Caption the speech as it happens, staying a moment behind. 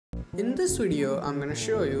In this video, I'm gonna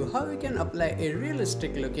show you how you can apply a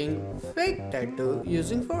realistic looking fake tattoo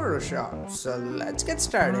using Photoshop. So let's get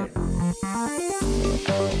started.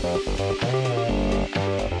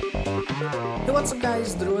 Hey, what's up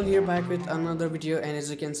guys, Dhruval here back with another video, and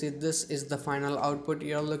as you can see, this is the final output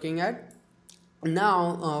you're looking at.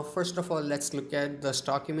 Now, first of all, let's look at the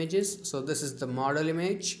stock images. So this is the model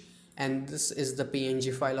image and this is the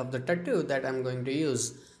PNG file of the tattoo that I'm going to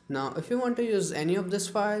use. Now, if you want to use any of these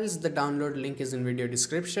files, the download link is in video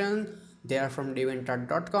description. They are from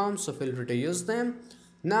devantart.com, so feel free to use them.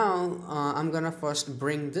 Now, I'm gonna first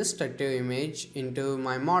bring this tattoo image into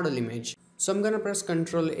my model image. So I'm gonna press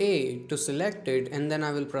Ctrl A to select it, and then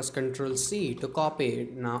I will press Ctrl C to copy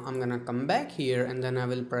it. Now I'm gonna come back here and then I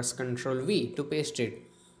will press Ctrl V to paste it.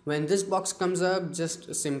 When this box comes up,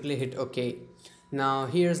 just simply hit OK. Now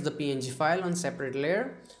here's the PNG file on separate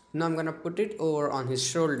layer. Now I'm gonna put it over on his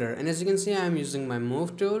shoulder, and as you can see, I'm using my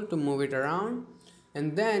move tool to move it around,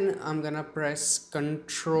 and then I'm gonna press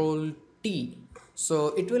Ctrl T. So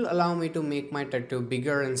it will allow me to make my tattoo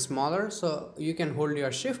bigger and smaller. So you can hold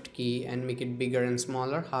your shift key and make it bigger and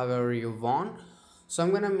smaller however you want. So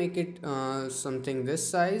I'm gonna make it something this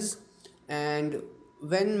size, and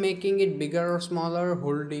when making it bigger or smaller,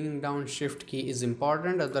 holding down shift key is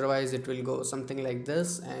important, otherwise it will go something like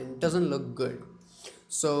this and doesn't look good.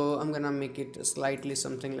 So I'm gonna make it slightly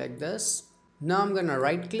something like this. Now I'm gonna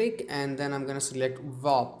right click and then I'm gonna select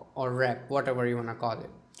warp or wrap, whatever you wanna call it.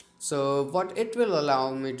 So what it will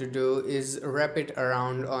allow me to do is wrap it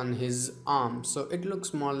around on his arm, so it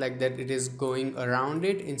looks more like that it is going around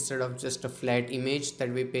it instead of just a flat image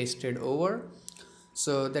that we pasted over.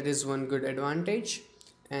 So that is one good advantage.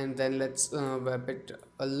 And then let's wrap it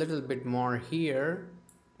a little bit more here,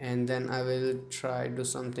 and then I will try do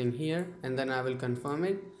something here and then I will confirm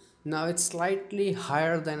it. Now it's slightly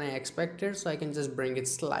higher than I expected, so I can just bring it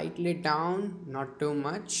slightly down, not too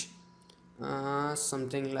much.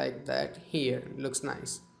 Something like that. Here looks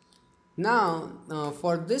nice. Now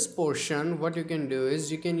for this portion, what you can do is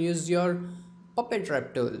you can use your puppet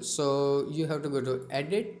wrap tool. So you have to go to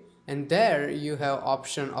edit, and there you have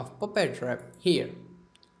option of puppet wrap here.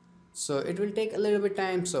 So it will take a little bit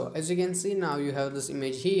time. So as you can see, now you have this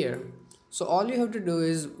image here. So all you have to do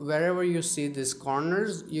is wherever you see these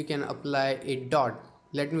corners, you can apply a dot.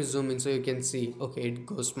 Let me zoom in so you can see. Okay, it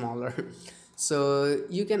goes smaller. So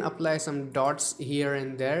you can apply some dots here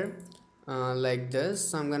and there like this.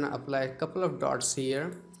 So I'm gonna apply a couple of dots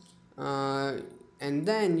here, and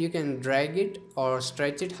then you can drag it or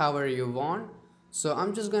stretch it however you want. So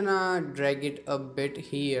I'm just gonna drag it a bit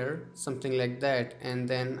here, something like that, and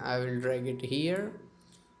then I will drag it here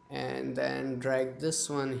and then drag this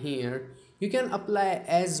one here. You can apply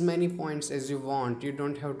as many points as you want, you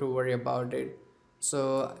don't have to worry about it.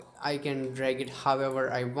 So I can drag it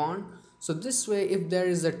however I want. So this way, if there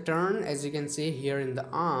is a turn, as you can see here in the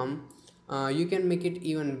arm, you can make it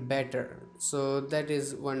even better. So that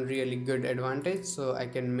is one really good advantage. So I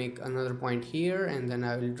can make another point here and then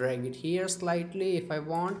I will drag it here slightly if I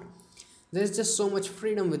want. There's just so much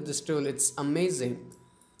freedom with this tool, it's amazing.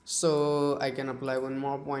 So I can apply one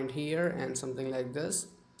more point here and something like this,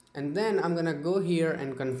 and then I'm gonna go here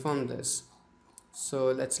and confirm this. So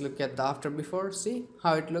let's look at the after before, see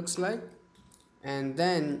how it looks like, and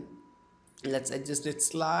then let's adjust it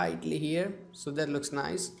slightly here. So that looks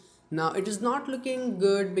nice. Now it is not looking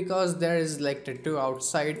good because there is like tattoo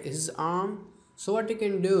outside his arm. So what you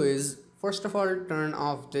can do is, first of all, turn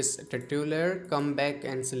off this tattoo layer, come back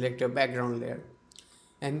and select your background layer,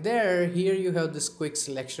 and here you have this quick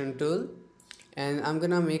selection tool, and I'm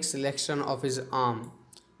gonna make selection of his arm.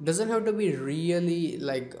 Doesn't have to be really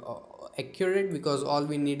like accurate, because all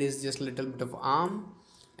we need is just little bit of arm,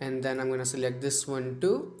 and then I'm gonna select this one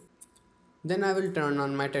too. Then I will turn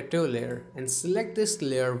on my tattoo layer and select this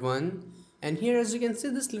layer 1, and here as you can see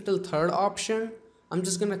this little third option, I'm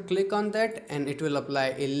just gonna click on that and it will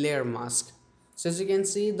apply a layer mask. So as you can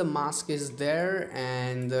see, the mask is there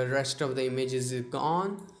and the rest of the image is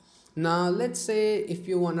gone. Now let's say if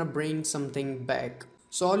you wanna bring something back,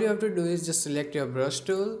 so all you have to do is just select your brush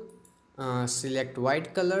tool, select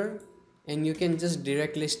white color, and you can just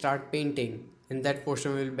directly start painting, and that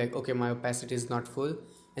portion will be back. Okay, my opacity is not full,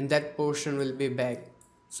 and that portion will be back.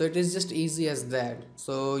 So it is just easy as that.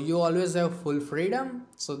 So you always have full freedom,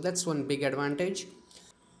 so that's one big advantage.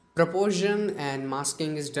 Proportion and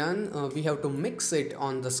masking is done. We have to mix it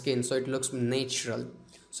on the skin so it looks natural.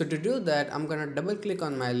 So to do that, I'm gonna double click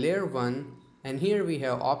on my layer 1, and here we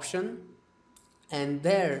have option, and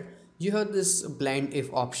there you have this blend if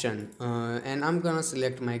option, and I'm gonna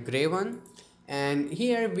select my gray one, and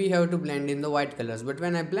here we have to blend in the white colors, but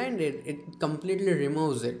when I blend it, it completely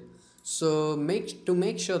removes it. So to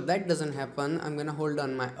make sure that doesn't happen, I'm gonna hold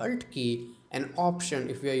on my Alt key and Option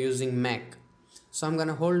if we are using Mac. So I'm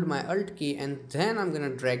gonna hold my Alt key and then I'm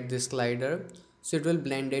gonna drag this slider so it will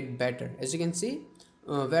blend it better. As you can see,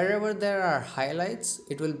 wherever there are highlights,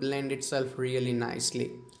 it will blend itself really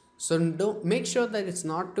nicely. So don't make sure that it's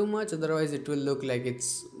not too much, otherwise it will look like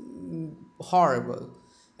it's horrible.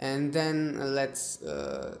 And then let's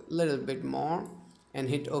little bit more and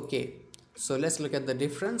hit OK. So let's look at the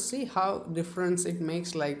difference. See how difference it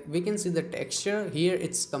makes. Like we can see the texture here,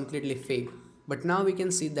 it's completely fake, but now we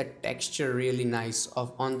can see that texture really nice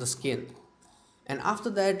on the skin. And after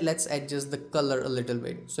that, let's adjust the color a little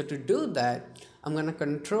bit. So to do that, I'm gonna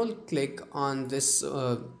control click on this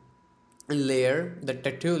layer, the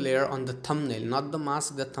tattoo layer on the thumbnail, not the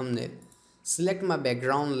mask, the thumbnail. Select my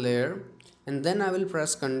background layer and then I will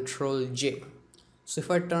press Ctrl J. So if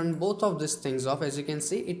I turn both of these things off, as you can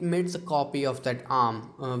see, it made the copy of that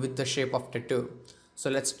arm with the shape of tattoo. So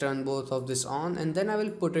let's turn both of this on and then I will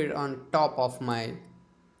put it on top of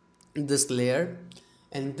this layer,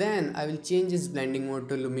 and then I will change its blending mode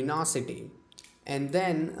to luminosity, and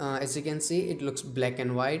then as you can see, it looks black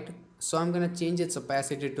and white. So I'm gonna change its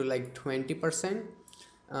opacity to like 20%.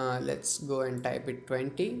 Let's go and type it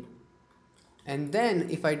 20, and then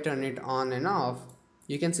if I turn it on and off,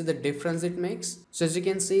 you can see the difference it makes. So as you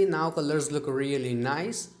can see, now colors look really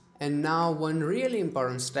nice. And now one really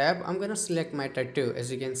important step, I'm gonna select my tattoo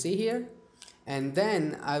as you can see here, and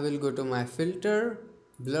then I will go to my filter,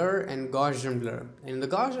 blur and Gaussian blur. In the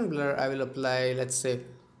Gaussian blur I will apply, let's say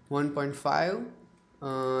 1.5.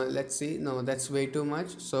 Let's see, no, that's way too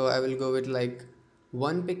much, so I will go with like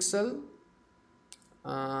 1 pixel.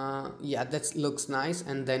 Yeah, that looks nice,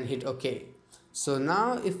 and then hit OK. So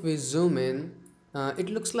now if we zoom in, it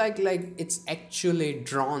looks like it's actually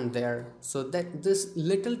drawn there. So that this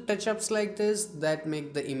little touch-ups like this that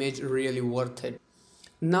make the image really worth it.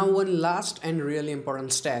 Now one last and really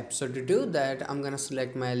important step. So to do that, I'm gonna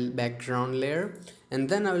select my background layer and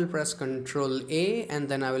then I will press Ctrl A and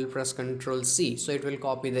then I will press Ctrl C. So it will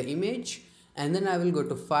copy the image, and then I will go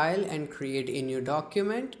to File and create a new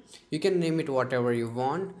document. You can name it whatever you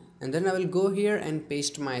want, and then I will go here and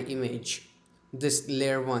paste my image, this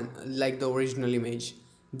layer 1, like the original image.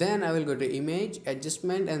 Then I will go to Image,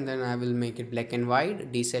 Adjustment, and then I will make it black and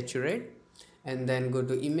white, desaturate, and then go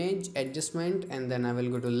to Image, Adjustment, and then I will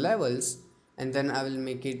go to Levels, and then I will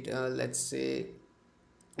make it let's say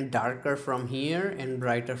darker from here and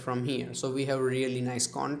brighter from here. So we have really nice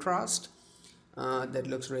contrast. That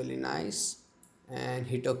looks really nice, and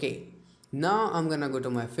hit OK. Now I'm gonna go to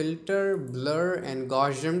my filter, blur and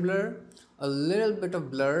Gaussian blur, a little bit of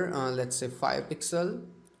blur, let's say 5 pixel.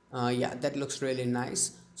 Yeah, that looks really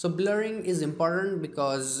nice. So blurring is important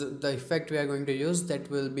because the effect we are going to use, that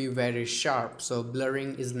will be very sharp, so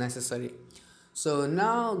blurring is necessary. So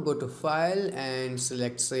now go to File and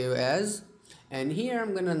select Save As, and here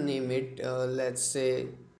I'm gonna name it let's say,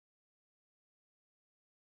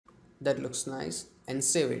 that looks nice, and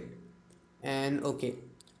save it and OK.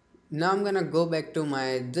 Now I'm gonna go back to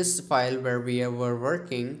this file where we were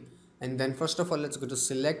working, and then first of all let's go to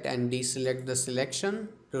select and deselect the selection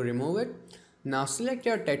to remove it. Now select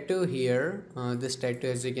your tattoo here, this tattoo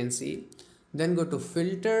as you can see, then go to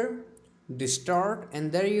filter, distort,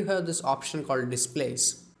 and there you have this option called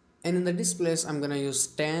displace. And in the displace I'm gonna use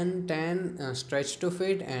 10 stretch to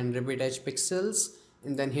fit and repeat edge pixels,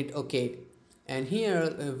 and then hit OK. And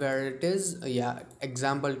here where it is, yeah,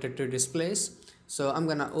 example tattoo displace. So I'm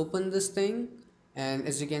gonna open this thing, and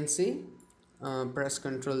as you can see, press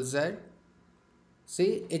Ctrl Z.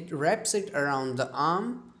 See, it wraps it around the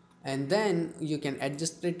arm, and then you can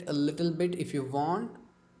adjust it a little bit if you want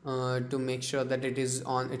to make sure that it is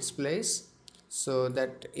on its place. So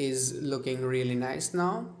that is looking really nice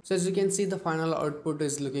now. So as you can see, the final output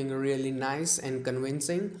is looking really nice and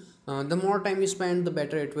convincing. The more time you spend, the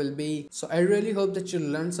better it will be. So I really hope that you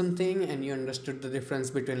learned something and you understood the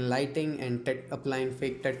difference between lighting and applying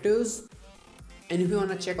fake tattoos. And if you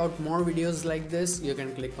want to check out more videos like this, you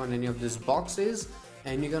can click on any of these boxes,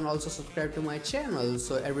 and you can also subscribe to my channel,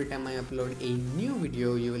 so every time I upload a new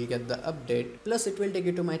video you will get the update. Plus it will take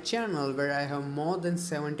you to my channel where I have more than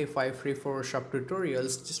 75 free Photoshop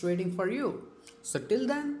tutorials just waiting for you. So till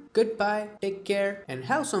then, goodbye, take care, and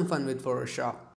have some fun with Photoshop.